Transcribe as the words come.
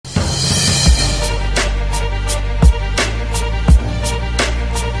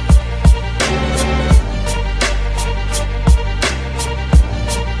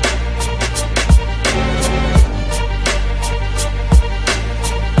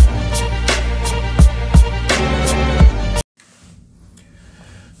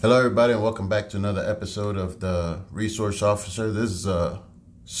Hello, everybody, and welcome back to another episode of the Resource Officer. This is a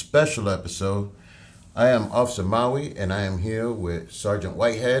special episode. I am Officer Maui, and I am here with Sergeant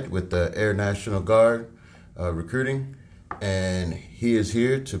Whitehead with the Air National Guard recruiting, and he is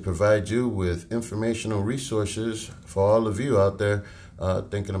here to provide you with informational resources for all of you out there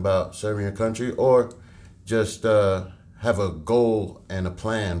thinking about serving your country or just have a goal and a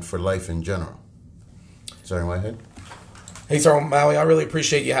plan for life in general. Sergeant Whitehead. Hey, Sergeant Maui, I really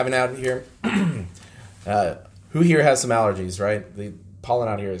appreciate you having out here. Who here has some allergies, right? The pollen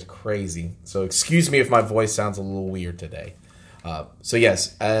out here is crazy. So excuse me if my voice sounds a little weird today. So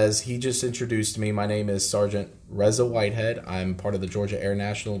yes, as he just introduced me, my name is Sergeant Reza Whitehead. I'm part of the Georgia Air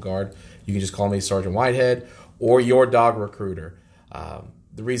National Guard. You can just call me Sergeant Whitehead or your dog recruiter.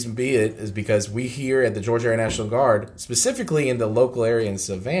 The reason be it is because we here at the Georgia Air National Guard, specifically in the local area in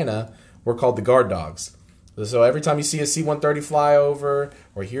Savannah, we're called the Guard Dogs. So every time you see a C-130 fly over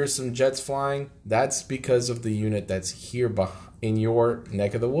or hear some jets flying, that's because of the unit that's here in your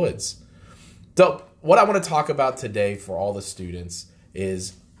neck of the woods. So what I want to talk about today for all the students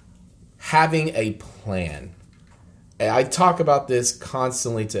is having a plan. I talk about this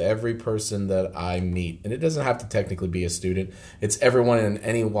constantly to every person that I meet, and it doesn't have to technically be a student. It's everyone in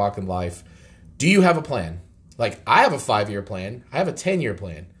any walk in life. Do you have a plan? Like, I have a 5-year plan. I have a 10-year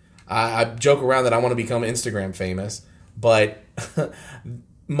plan. I joke around that I want to become Instagram famous, but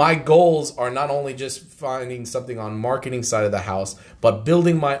my goals are not only just finding something on marketing side of the house, but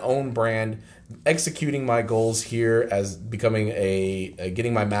building my own brand, executing my goals here as becoming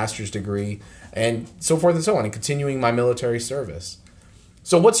getting my master's degree, and so forth and so on, and continuing my military service.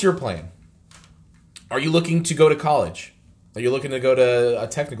 So what's your plan? Are you looking to go to college? Are you looking to go to a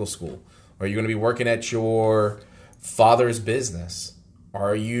technical school? Are you going to be working at your father's business?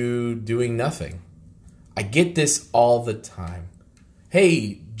 Are you doing nothing? I get this all the time.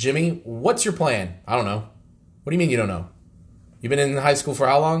 Hey, Jimmy, what's your plan? I don't know. What do you mean you don't know? You've been in high school for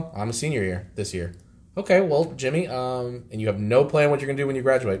how long? I'm a senior here this year. Okay, well, Jimmy, and you have no plan what you're going to do when you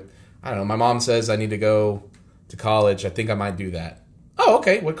graduate. I don't know. My mom says I need to go to college. I think I might do that. Oh,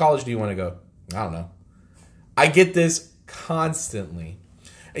 okay. What college do you want to go? I don't know. I get this constantly.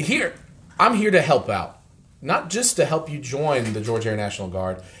 I'm here to help out. Not just to help you join the Georgia Air National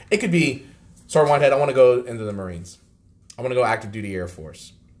Guard. It could be, Sergeant Whitehead, I want to go into the Marines. I want to go active duty Air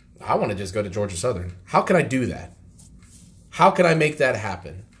Force. I want to just go to Georgia Southern. How can I do that? How can I make that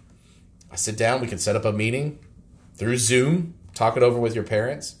happen? I sit down, we can set up a meeting through Zoom, talk it over with your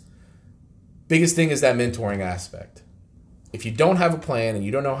parents. Biggest thing is that mentoring aspect. If you don't have a plan and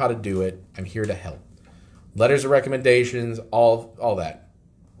you don't know how to do it, I'm here to help. Letters of recommendations, all that.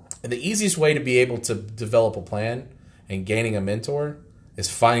 And the easiest way to be able to develop a plan and gaining a mentor is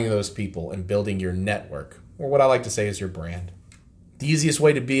finding those people and building your network, or what I like to say is your brand. The easiest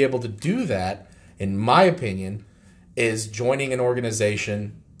way to be able to do that, in my opinion, is joining an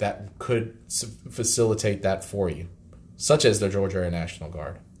organization that could facilitate that for you, such as the Georgia Air National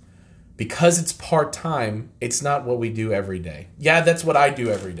Guard. Because it's part-time, it's not what we do every day. Yeah, that's what I do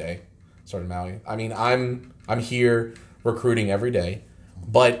every day, Sergeant Maui. I mean, I'm here recruiting every day.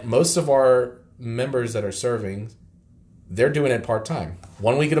 But most of our members that are serving, they're doing it part-time.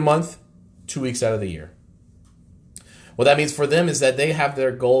 1 week in a month, 2 weeks out of the year. What that means for them is that they have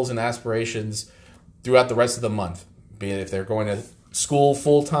their goals and aspirations throughout the rest of the month. Be it if they're going to school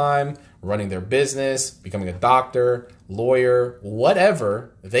full-time, running their business, becoming a doctor, lawyer,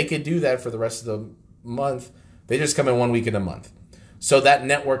 whatever, they could do that for the rest of the month. They just come in 1 week in a month. So that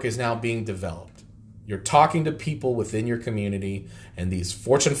network is now being developed. You're talking to people within your community and these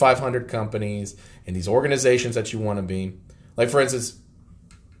Fortune 500 companies and these organizations that you want to be. Like, for instance,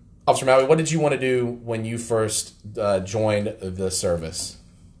 Officer Maui, what did you want to do when you first joined the service?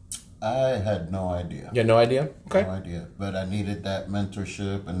 I had no idea. You had no idea? Okay. No idea. But I needed that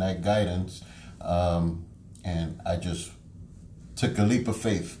mentorship and that guidance, and I just took a leap of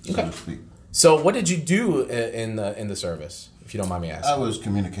faith, so to speak. So what did you do in the service, if you don't mind me asking? I was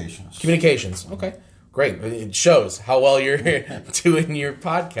communications. Communications. Okay. Great. It shows how well you're doing your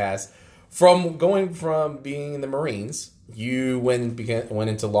podcast. Going from being in the Marines, you went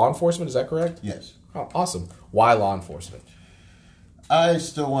into law enforcement. Is that correct? Yes. Oh, awesome. Why law enforcement? I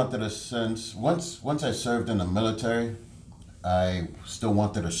still wanted a sense. Once I served in the military, I still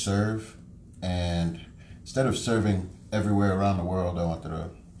wanted to serve, and instead of serving everywhere around the world, I wanted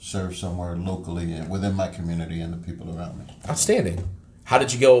to serve somewhere locally and within my community and the people around me. Outstanding. How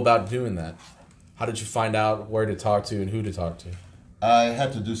did you go about doing that? How did you find out where to talk to and who to talk to? I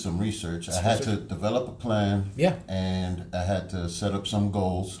had to do some research. I had to develop a plan. Yeah. And I had to set up some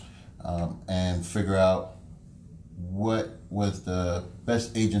goals and figure out what was the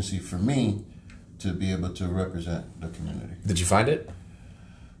best agency for me to be able to represent the community. Did you find it?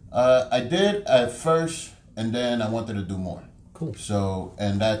 I did at first, and then I wanted to do more. Cool. So,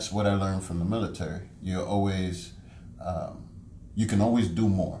 and that's what I learned from the military. You're always, you can always do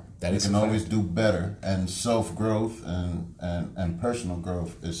more. That you is can a fact. always do better, and self growth and personal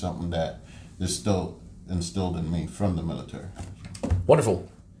growth is something that is still instilled in me from the military. Wonderful.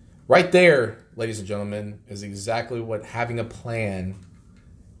 Right there, ladies and gentlemen, is exactly what having a plan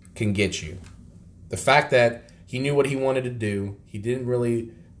can get you. The fact that he knew what he wanted to do, he didn't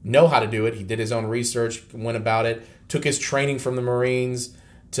really know how to do it. He did his own research, went about it, took his training from the Marines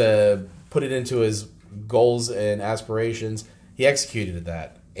to put it into his goals and aspirations. He executed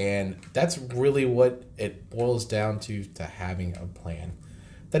that. And that's really what it boils down to having a plan.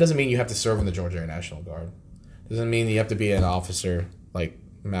 That doesn't mean you have to serve in the Georgia Air National Guard. Doesn't mean you have to be an officer like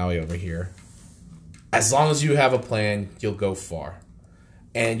Maui over here. As long as you have a plan, you'll go far.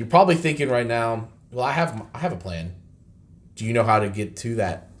 And you're probably thinking right now, well, I have a plan. Do you know how to get to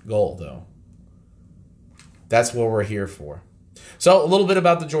that goal, though? That's what we're here for. So a little bit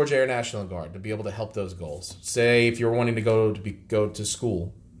about the Georgia Air National Guard to be able to help those goals. Say if you're wanting to go to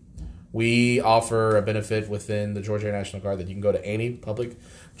school, we offer a benefit within the Georgia Air National Guard that you can go to any public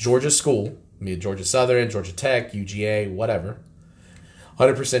Georgia school, be it Georgia Southern, Georgia Tech, UGA, whatever,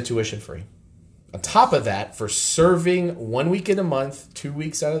 100% tuition free. On top of that, for serving 1 week in a month, 2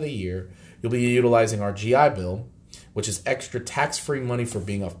 weeks out of the year, you'll be utilizing our GI Bill, which is extra tax-free money for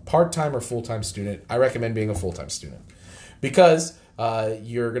being a part-time or full-time student. I recommend being a full-time student because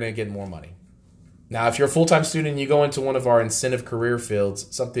you're going to get more money. Now, if you're a full-time student and you go into one of our incentive career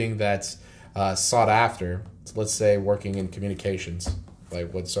fields, something that's sought after, so let's say working in communications,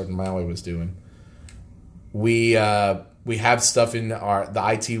 like what Sergeant Maui was doing, we have stuff in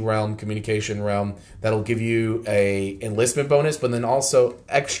the IT realm, communication realm, that'll give you a enlistment bonus, but then also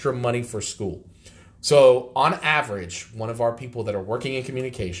extra money for school. So on average, one of our people that are working in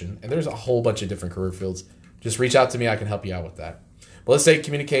communication, and there's a whole bunch of different career fields, just reach out to me. I can help you out with that. But let's say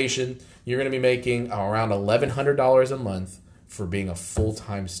communication, you're going to be making around $1,100 a month for being a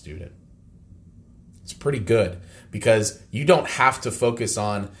full-time student. It's pretty good because you don't have to focus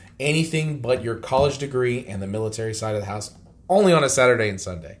on anything but your college degree and the military side of the house only on a Saturday and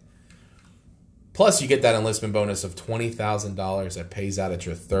Sunday. Plus, you get that enlistment bonus of $20,000 that pays out at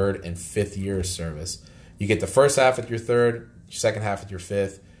your third and fifth year of service. You get the first half at your third, second half at your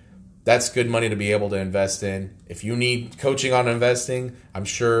fifth. That's good money to be able to invest in. If you need coaching on investing, I'm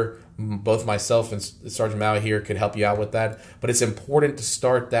sure both myself and Sergeant Maui here could help you out with that. But it's important to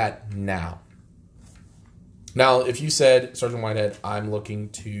start that now. Now, if you said, Sergeant Whitehead, I'm looking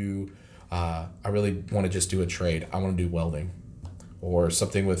to, I really want to just do a trade. I want to do welding or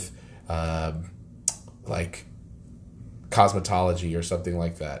something with like cosmetology or something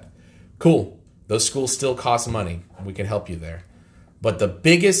like that. Cool. Those schools still cost money. We can help you there. But the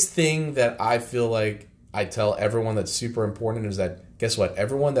biggest thing that I feel like I tell everyone that's super important is that, guess what?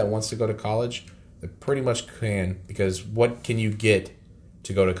 Everyone that wants to go to college, they pretty much can, because what can you get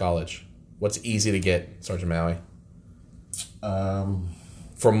to go to college? What's easy to get, Sergeant Maui?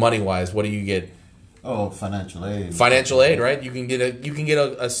 For money-wise, what do you get? Oh, financial aid. Financial aid, right? You can get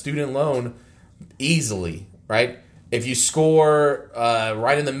a student loan easily, right? If you score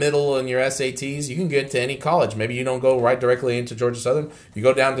right in the middle in your SATs, you can get to any college. Maybe you don't go right directly into Georgia Southern. You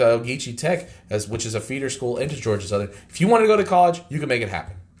go down to Ogeechee Tech, which is a feeder school into Georgia Southern. If you want to go to college, you can make it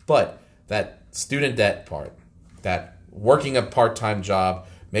happen. But that student debt part, that working a part-time job,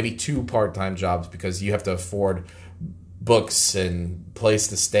 maybe 2 part-time jobs because you have to afford books and place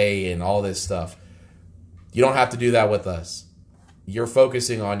to stay and all this stuff, you don't have to do that with us. You're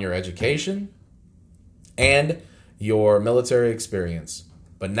focusing on your education and your military experience.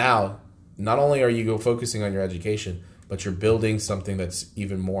 But now, not only are you focusing on your education, but you're building something that's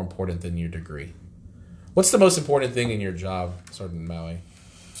even more important than your degree. What's the most important thing in your job, Sergeant Maui?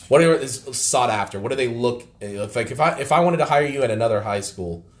 What is sought after? What do they look like? If I wanted to hire you at another high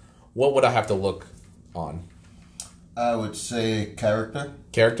school, what would I have to look on? I would say character.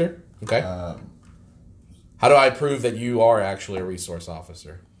 Character? Okay. How do I prove that you are actually a resource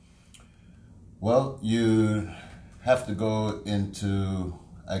officer? Well, you have to go into,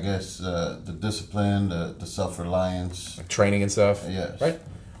 I guess, the discipline, the self-reliance. Like training and stuff? Yes. Right?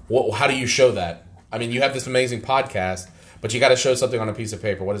 Well, how do you show that? I mean, you have this amazing podcast, but you got to show something on a piece of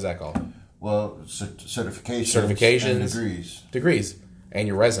paper. What is that called? Well, certifications. Certifications. And degrees. Degrees. And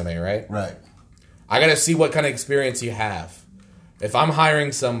your resume, right? Right. I got to see what kind of experience you have. If I'm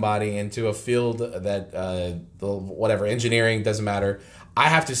hiring somebody into a field that, whatever, engineering, doesn't matter, I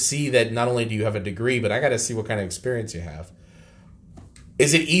have to see that not only do you have a degree, but I got to see what kind of experience you have.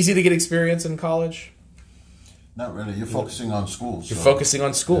 Is it easy to get experience in college? Not really. You're focusing on school. You're focusing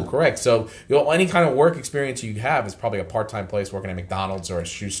on school, correct. So any kind of work experience you have is probably a part-time place working at McDonald's or a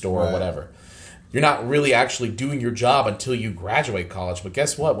shoe store or whatever. You're not really actually doing your job until you graduate college. But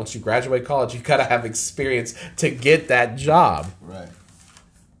guess what? Once you graduate college, you got to have experience to get that job. Right.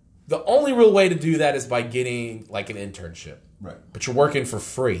 The only real way to do that is by getting like an internship. Right. But you're working for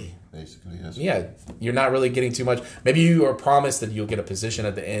free. Basically, yes. Yeah, you're not really getting too much. Maybe you are promised that you'll get a position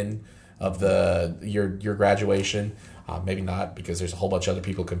at the end of your graduation. Maybe not, because there's a whole bunch of other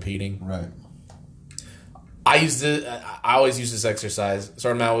people competing. Right. I always use this exercise.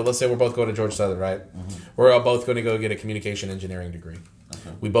 So now, let's say we're both going to Georgia Southern, right? Mm-hmm. We're both going to go get a communication engineering degree.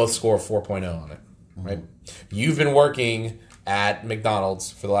 Okay. We both score 4.0 on it, right? You've been working at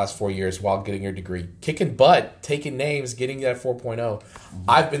McDonald's for the last 4 years while getting your degree, kicking butt, taking names, getting that 4.0. Mm-hmm.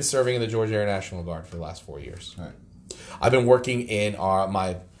 I've been serving in the Georgia Air National Guard for the last 4 years. Right. I've been working in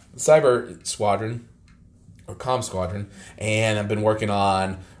my cyber squadron or comm squadron, and I've been working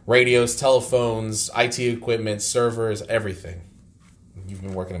on radios, telephones, IT equipment, servers, everything. You've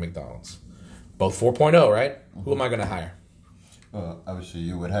been working at McDonald's. Both 4.0, right? Mm-hmm. Who am I going to hire? Well, obviously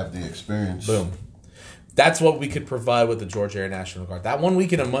you would have the experience. Boom. That's what we could provide with the Georgia Air National Guard. That 1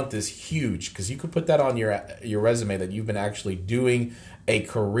 week in a month is huge, because you could put that on your resume that you've been actually doing a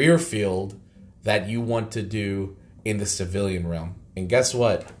career field that you want to do in the civilian realm. And guess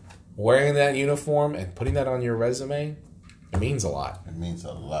what? Wearing that uniform and putting that on your resume, it means a lot. It means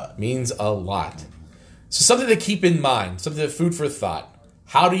a lot. Means a lot. So something to keep in mind, something to food for thought.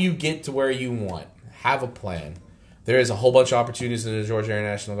 How do you get to where you want? Have a plan. There is a whole bunch of opportunities in the Georgia Air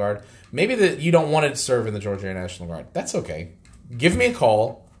National Guard. Maybe that you don't want to serve in the Georgia Air National Guard. That's okay. Give me a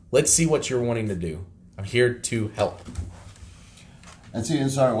call. Let's see what you're wanting to do. I'm here to help. And see, in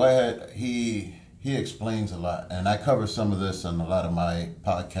Sergeant Whitehead, he explains a lot, and I cover some of this on a lot of my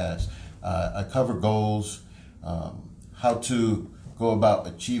podcasts. I cover goals, how to go about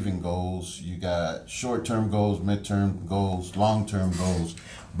achieving goals. You got short-term goals, mid-term goals, long-term goals,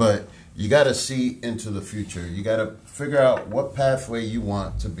 but you got to see into the future. You got to figure out what pathway you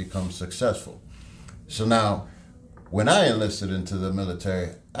want to become successful. So now, when I enlisted into the military,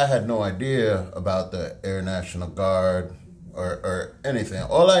 I had no idea about the Air National Guard or anything.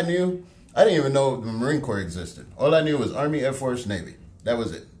 All I knew, I didn't even know the Marine Corps existed. All I knew was Army, Air Force, Navy. That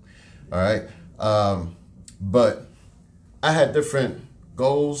was it. All right. But I had different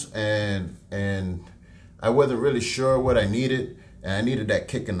goals, and I wasn't really sure what I needed, and I needed that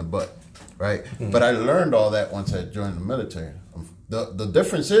kick in the butt, right? Mm-hmm. But I learned all that once I joined the military. The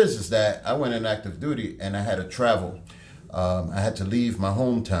difference is that I went in active duty, and I had to travel. I had to leave my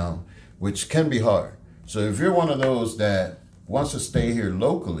hometown, which can be hard. So if you're one of those that wants to stay here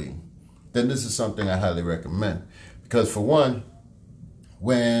locally, then this is something I highly recommend. Because for one,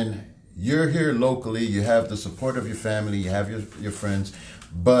 when you're here locally, you have the support of your family, you have your friends,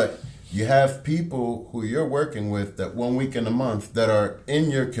 but you have people who you're working with that 1 week in a month that are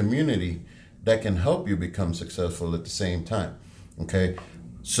in your community that can help you become successful at the same time. Okay?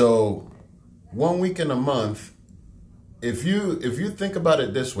 So 1 week in a month, if you think about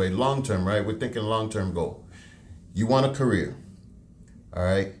it this way, long term, right? We're thinking long term goal. You want a career. All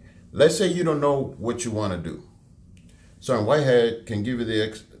right? Let's say you don't know what you want to do. Sergeant Whitehead can give you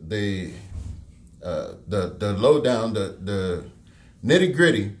the lowdown, the nitty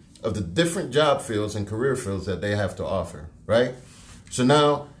gritty of the different job fields and career fields that they have to offer, right? So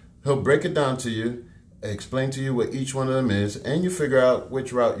now he'll break it down to you, explain to you what each one of them is, and you figure out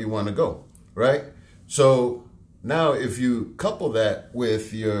which route you want to go, right? So now if you couple that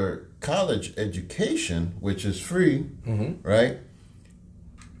with your college education, which is free, mm-hmm. right?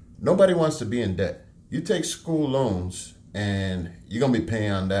 Nobody wants to be in debt. You take school loans and you're going to be paying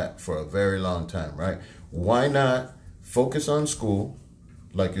on that for a very long time, right? Why not focus on school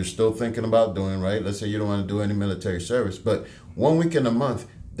like you're still thinking about doing, right? Let's say you don't want to do any military service, but 1 week in a month,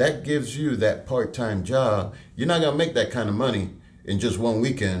 that gives you that part-time job. You're not going to make that kind of money in just one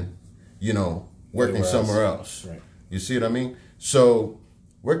weekend, working somewhere else. Right. You see what I mean? So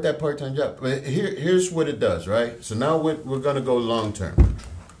work that part-time job. But here's what it does, right? So now we're going to go long-term.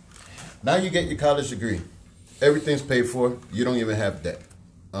 Now you get your college degree. Everything's paid for. You don't even have debt,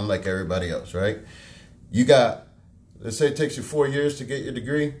 unlike everybody else, right? You got, let's say it takes you 4 years to get your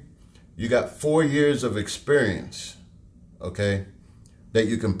degree. You got 4 years of experience, okay, that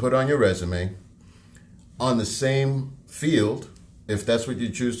you can put on your resume on the same field, if that's what you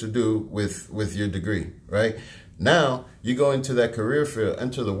choose to do with your degree, right? Now you go into that career field,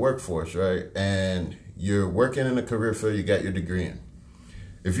 into the workforce, right? And you're working in a career field you got your degree in.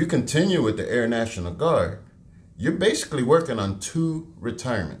 If you continue with the Air National Guard, you're basically working on 2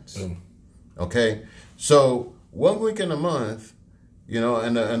 retirements. Okay, so 1 week in a month,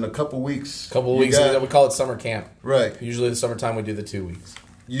 and a couple weeks. Couple weeks. We call it summer camp. Right. Usually the summertime we do the 2 weeks.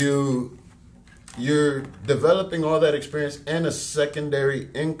 You're developing all that experience and a secondary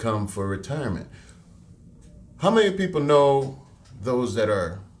income for retirement. How many people know those that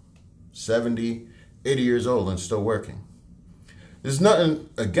are 70, 80 years old and still working? There's nothing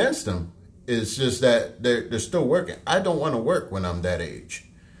against them. It's just that they're still working. I don't want to work when I'm that age.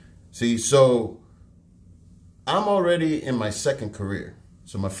 See, so I'm already in my second career.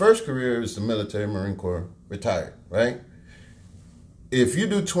 So my first career is the military, Marine Corps, retired, right? If you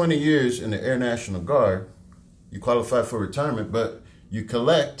do 20 years in the Air National Guard, you qualify for retirement, but you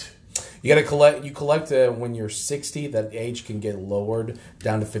collect. You got to collect. You collect when you're 60. That age can get lowered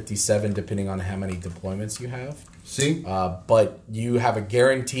down to 57, depending on how many deployments you have. See, but you have a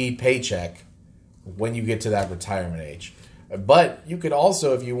guaranteed paycheck when you get to that retirement age. But you could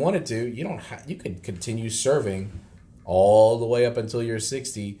also, if you wanted to, you could continue serving all the way up until you're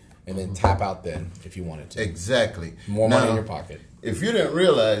 60, and then tap out then if you wanted to. Exactly. More money in your pocket. If you didn't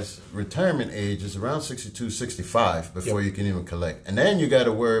realize, retirement age is around 62, 65 before you can even collect. And then you got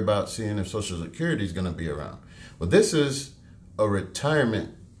to worry about seeing if Social Security is going to be around. Well, this is a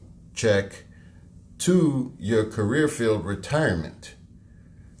retirement check to your career field retirement.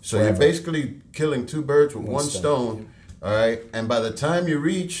 So You're basically killing 2 birds with one stone. All right. And by the time you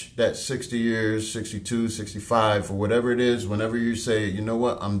reach that 60 years, 62, 65, or whatever it is, whenever you say, you know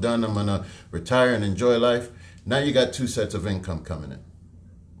what, I'm done, I'm going to retire and enjoy life. Now you got 2 sets of income coming in.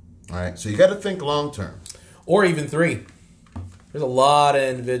 All right. So you got to think long term. Or even 3. There's a lot of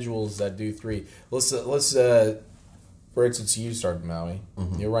individuals that do 3. Let's for instance, you started Maui.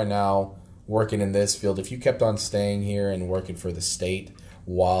 Mm-hmm. You're right now working in this field. If you kept on staying here and working for the state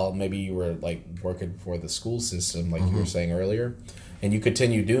while maybe you were like working for the school system, like you were saying earlier, and you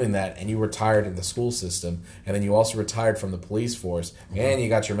continue doing that, and you retired in the school system, and then you also retired from the police force, and you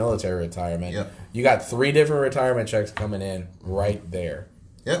got your military retirement. Yep. You got 3 different retirement checks coming in right there.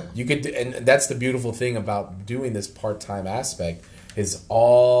 Yep. You could, and that's the beautiful thing about doing this part-time aspect is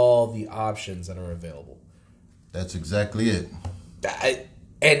all the options that are available. That's exactly it.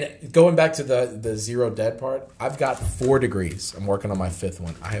 And going back to the zero debt part, I've got 4 degrees. I'm working on my 5th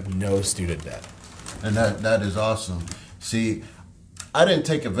one. I have no student debt. And that is awesome. See, I didn't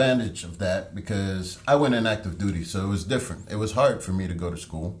take advantage of that because I went in active duty, so it was different. It was hard for me to go to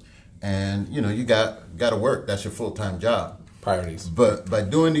school. And, you got to work. That's your full-time job. Priorities. But by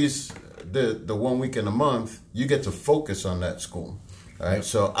doing the 1 week in a month, you get to focus on that school. All right.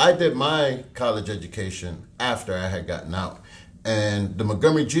 So I did my college education after I had gotten out. And the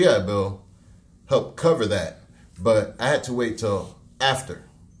Montgomery GI Bill helped cover that. But I had to wait till after.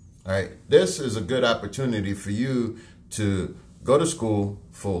 All right. This is a good opportunity for you to go to school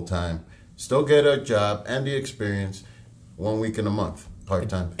full time, still get a job and the experience 1 week in a month, part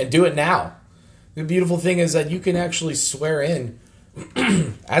time. And do it now. The beautiful thing is that you can actually swear in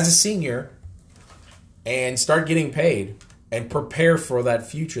as a senior and start getting paid and prepare for that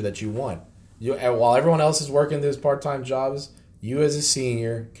future that you want. While everyone else is working those part-time jobs, you as a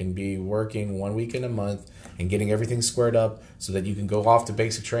senior can be working 1 week in a month and getting everything squared up so that you can go off to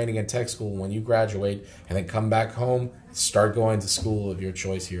basic training and tech school when you graduate and then come back home, start going to school of your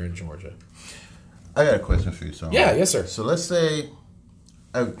choice here in Georgia. I got a question for you, Tom. Yeah, yes, sir. So let's say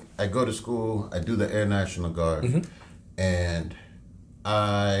I go to school, I do the Air National Guard, and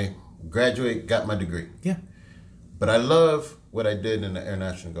I graduate, got my degree. Yeah. But I love what I did in the Air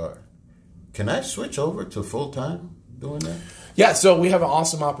National Guard. Can I switch over to full-time doing that? Yeah, so we have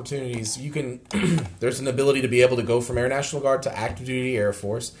awesome opportunities. You can, there's an ability to be able to go from Air National Guard to active duty Air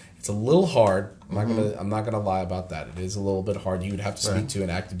Force. It's a little hard. I'm not gonna lie about that. It is a little bit hard. You would have to speak to an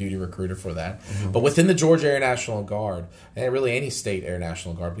active duty recruiter for that. But within the Georgia Air National Guard, and really any state Air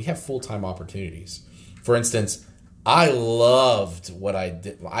National Guard, we have full-time opportunities. For instance, I loved what I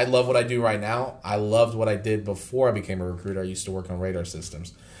did. I love what I do right now. I loved what I did before I became a recruiter. I used to work on radar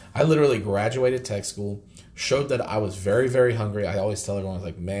systems. I literally graduated tech school, showed that I was very, very hungry. I always tell everyone, I was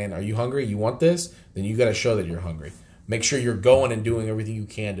like, man, are you hungry? You want this? Then you got to show that you're hungry. Make sure you're going and doing everything you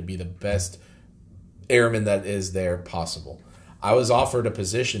can to be the best airman that is there possible. I was offered a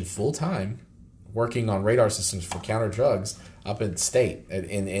position full-time working on radar systems for counter drugs up in state.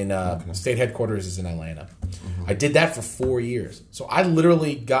 State headquarters is in Atlanta. I did that for 4 years. So I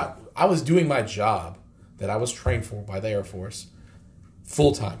literally I was doing my job that I was trained for by the Air Force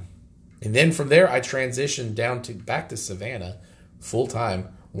full-time. And then from there, I transitioned back to Savannah full-time,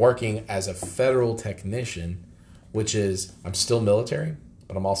 working as a federal technician, which is, I'm still military,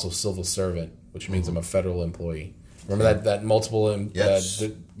 but I'm also civil servant, which means I'm a federal employee. Remember that multiple? Yes.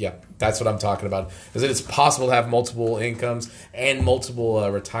 Yeah, that's what I'm talking about. Is that it's possible to have multiple incomes and multiple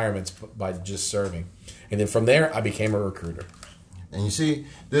retirements by just serving. And then from there, I became a recruiter. And you see,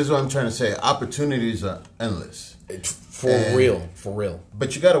 this is what I'm trying to say. Opportunities are endless. For real.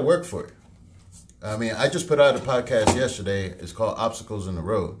 But you got to work for it. I mean, I just put out a podcast yesterday. It's called Obstacles in the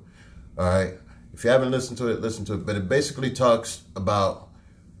Road. All right. If you haven't listened to it, listen to it. But it basically talks about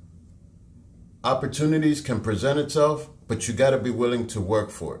opportunities can present itself, but you got to be willing to work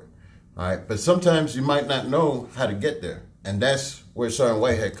for it. All right. But sometimes you might not know how to get there. And that's where Sergeant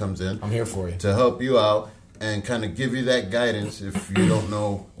Whitehead comes in. I'm here for you. To help you out and kind of give you that guidance if you don't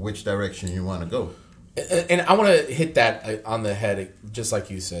know which direction you want to go. And I want to hit that on the head, just like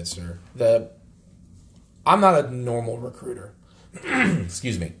you said, sir. I'm not a normal recruiter.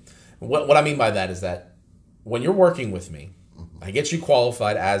 Excuse me. What I mean by that is that when you're working with me, I get you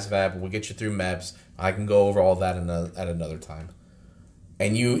qualified ASVAB, we'll get you through MEPS. I can go over all that at another time.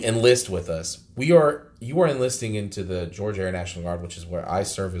 And you enlist with us. You are enlisting into the Georgia Air National Guard, which is where I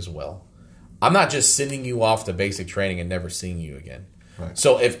serve as well. I'm not just sending you off to basic training and never seeing you again. Right.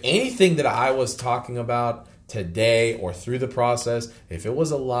 So if anything that I was talking about today or through the process, if it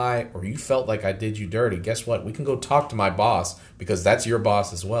was a lie or you felt like I did you dirty, guess what? We can go talk to my boss, because that's your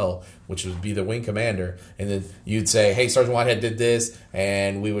boss as well, which would be the wing commander. And then you'd say, hey, Sergeant Whitehead did this,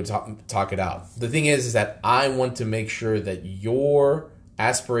 and we would talk it out. The thing is that I want to make sure that your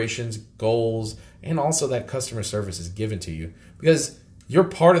aspirations, goals, and also that customer service is given to you, because you're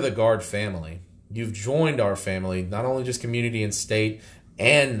part of the Guard family. You've joined our family, not only just community and state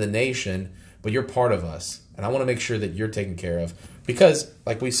and the nation, but you're part of us. And I want to make sure that you're taken care of. Because,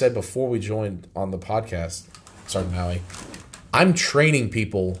 like we said before we joined on the podcast, Sergeant Maui, I'm training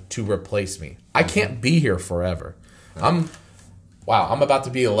people to replace me. I can't be here forever. I'm about to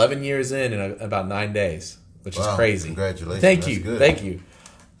be 11 years in about 9 days, which is crazy. Congratulations. Thank you.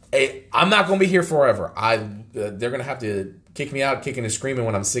 Hey, I'm not going to be here forever. They're going to have to kick me out kicking and screaming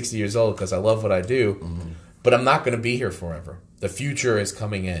when I'm 60 years old because I love what I do. Mm-hmm. But I'm not going to be here forever. The future is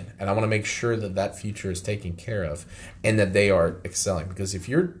coming in, and I want to make sure that future is taken care of and that they are excelling. Because if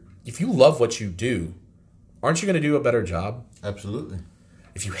you love what you do, aren't you going to do a better job? Absolutely.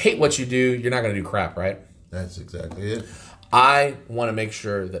 If you hate what you do, you're not going to do crap, right? That's exactly it. I want to make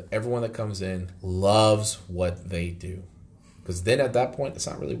sure that everyone that comes in loves what they do. Because then at that point, it's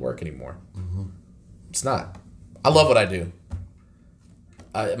not really work anymore. Mm-hmm. It's not. I love what I do.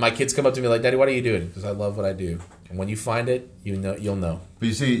 My kids come up to me like, Daddy, what are you doing? Because I love what I do. And when you find it, you'll know. But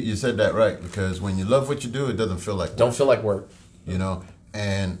you see, you said that right, because when you love what you do, it doesn't feel like work. Don't feel like work. You know,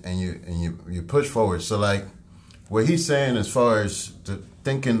 and you push forward. So like what he's saying as far as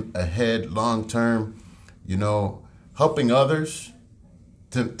thinking ahead long term, you know, helping others,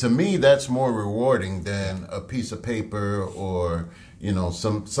 to me that's more rewarding than a piece of paper or, you know,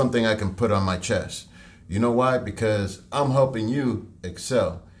 something I can put on my chest. You know why? Because I'm helping you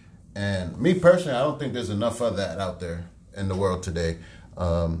excel. And me personally, I don't think there's enough of that out there in the world today.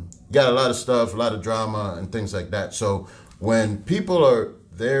 Got a lot of stuff, a lot of drama and things like that. So when people are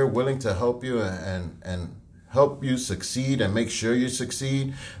there willing to help you and help you succeed and make sure you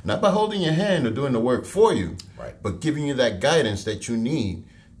succeed, not by holding your hand or doing the work for you, right, but giving you that guidance that you need,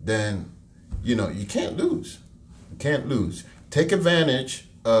 then, you know, you can't lose. You can't lose. Take advantage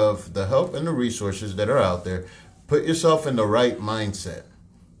of the help and the resources that are out there. Put yourself in the right mindset,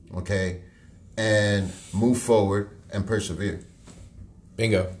 okay, and move forward and persevere.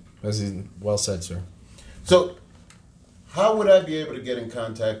 Bingo. That's well said, sir. So, how would I be able to get in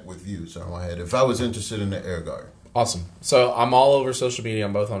contact with you, Sergeant Whitehead, if I was interested in the Air Guard? Awesome. So, I'm all over social media.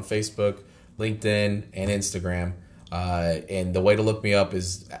 I'm both on Facebook, LinkedIn, and Instagram. And the way to look me up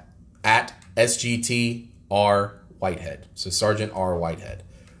is at SGT-R Whitehead. So, Sergeant R. Whitehead.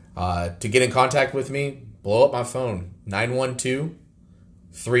 To get in contact with me, blow up my phone,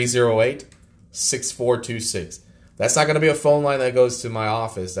 912-308-6426. That's not going to be a phone line that goes to my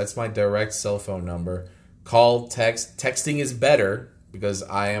office. That's my direct cell phone number. Call, text. Texting is better because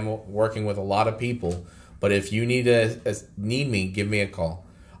I am working with a lot of people. But if you need me, give me a call.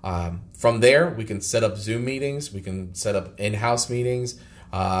 From there, we can set up Zoom meetings. We can set up in-house meetings.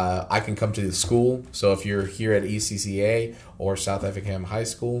 I can come to the school. So if you're here at ECCA or South Effingham High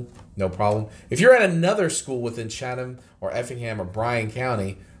School, no problem. If you're at another school within Chatham or Effingham or Bryan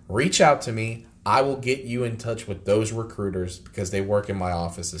County, reach out to me. I will get you in touch with those recruiters because they work in my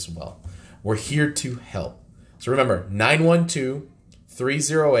office as well. We're here to help. So remember,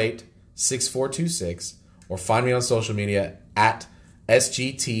 912-308-6426 or find me on social media at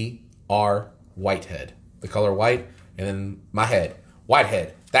SGTR Whitehead. The color white and then my head.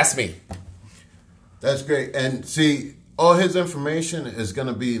 Whitehead. That's me. That's great. And see, all his information is going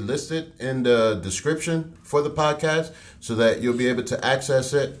to be listed in the description for the podcast so that you'll be able to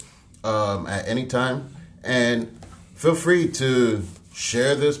access it at any time. And feel free to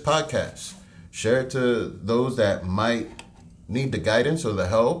share this podcast. Share it to those that might need the guidance or the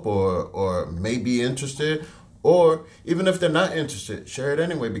help or may be interested. Or even if they're not interested, share it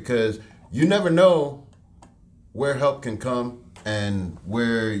anyway, because you never know where help can come and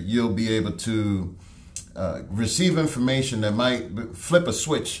where you'll be able to receive information that might flip a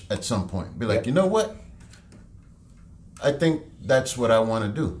switch at some point. Be like, you know what? I think that's what I want to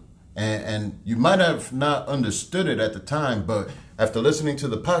do. And you might have not understood it at the time, but after listening to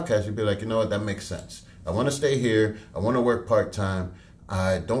the podcast, you'd be like, you know what? That makes sense. I want to stay here. I want to work part-time.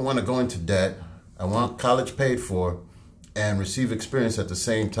 I don't want to go into debt. I want college paid for and receive experience at the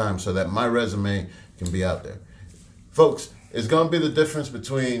same time so that my resume can be out there. Folks, it's going to be the difference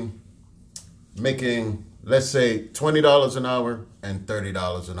between making, let's say, $20 an hour and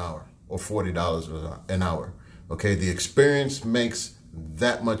 $30 an hour or $40 an hour. Okay, the experience makes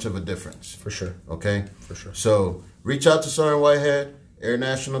that much of a difference. For sure. Okay? For sure. So reach out to Sergeant Whitehead, Air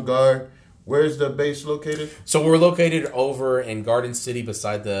National Guard. Where's the base located? So we're located over in Garden City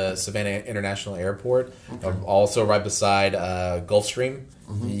beside the Savannah International Airport. Okay. Also right beside Gulfstream.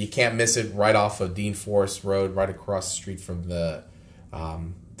 Mm-hmm. You can't miss it, right off of Dean Forest Road, right across the street from the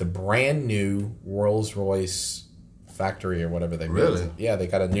brand new Rolls-Royce factory or whatever they built. Really? Yeah, they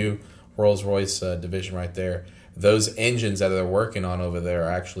got a new Rolls-Royce division right there. Those engines that they're working on over there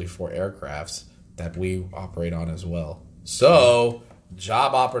are actually for aircrafts that we operate on as well. So,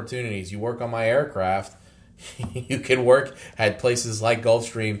 job opportunities. You work on my aircraft, you can work at places like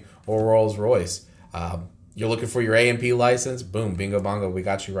Gulfstream or Rolls-Royce. You're looking for your A&P license? Boom, bingo bongo, we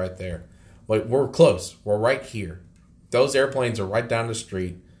got you right there. Like, we're close. We're right here. Those airplanes are right down the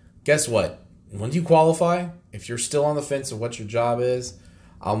street. Guess what? When you qualify, if you're still on the fence of what your job is,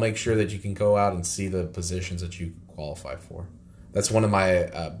 I'll make sure that you can go out and see the positions that you qualify for. That's one of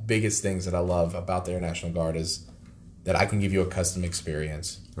my biggest things that I love about the Air National Guard is that I can give you a custom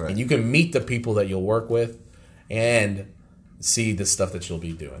experience. Right. And you can meet the people that you'll work with and see the stuff that you'll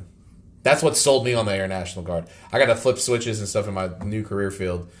be doing. That's what sold me on the Air National Guard. I got to flip switches and stuff in my new career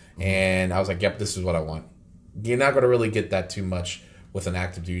field, and I was like, yep, this is what I want. You're not going to really get that too much with an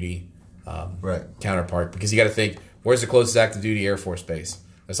active duty counterpart, because you got to think, where's the closest active duty Air Force base?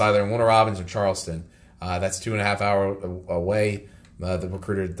 It's either in Warner Robins or Charleston. That's 2.5 hours away. The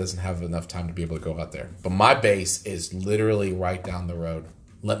recruiter doesn't have enough time to be able to go out there. But my base is literally right down the road.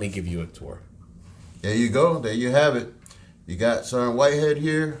 Let me give you a tour. There you go. There you have it. You got Sergeant Whitehead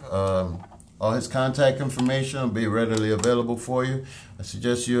here. All his contact information will be readily available for you. I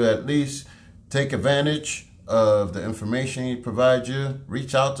suggest you at least take advantage of the information he provides you.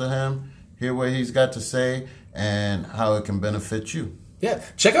 Reach out to him. Hear what he's got to say and how it can benefit you. Yeah,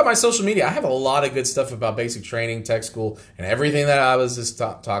 check out my social media. I have a lot of good stuff about basic training, tech school, and everything that I was just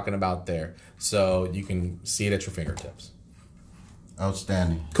talking about there. So you can see it at your fingertips.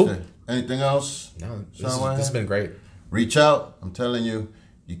 Outstanding. Cool. So, anything else? No, this has been great. Reach out. I'm telling you,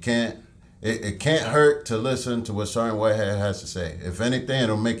 you can't. It can't hurt to listen to what Sergeant Whitehead has to say. If anything,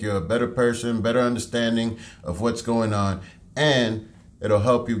 it'll make you a better person, better understanding of what's going on, and it'll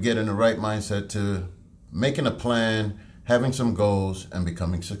help you get in the right mindset to making a plan, having some goals, and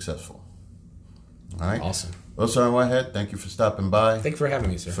becoming successful. All right? Awesome. Well, Sergeant Whitehead, thank you for stopping by. Thank you for having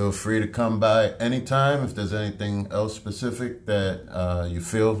me, sir. Feel free to come by anytime if there's anything else specific that you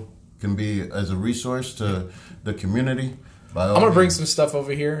feel can be as a resource to the community. I'm going to bring some stuff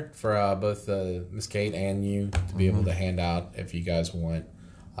over here for both Miss Kate and you to be able to hand out if you guys want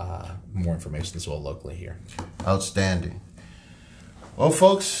more information as well locally here. Outstanding. Well,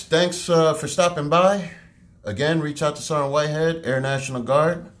 folks, thanks for stopping by. Again, reach out to Sergeant Whitehead, Air National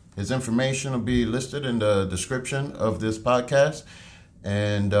Guard. His information will be listed in the description of this podcast.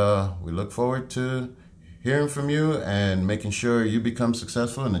 And we look forward to hearing from you and making sure you become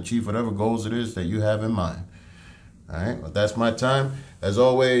successful and achieve whatever goals it is that you have in mind. All right, well, that's my time. As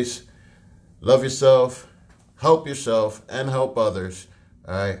always, love yourself, help yourself, and help others.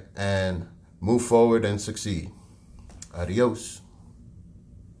 All right, and move forward and succeed. Adios.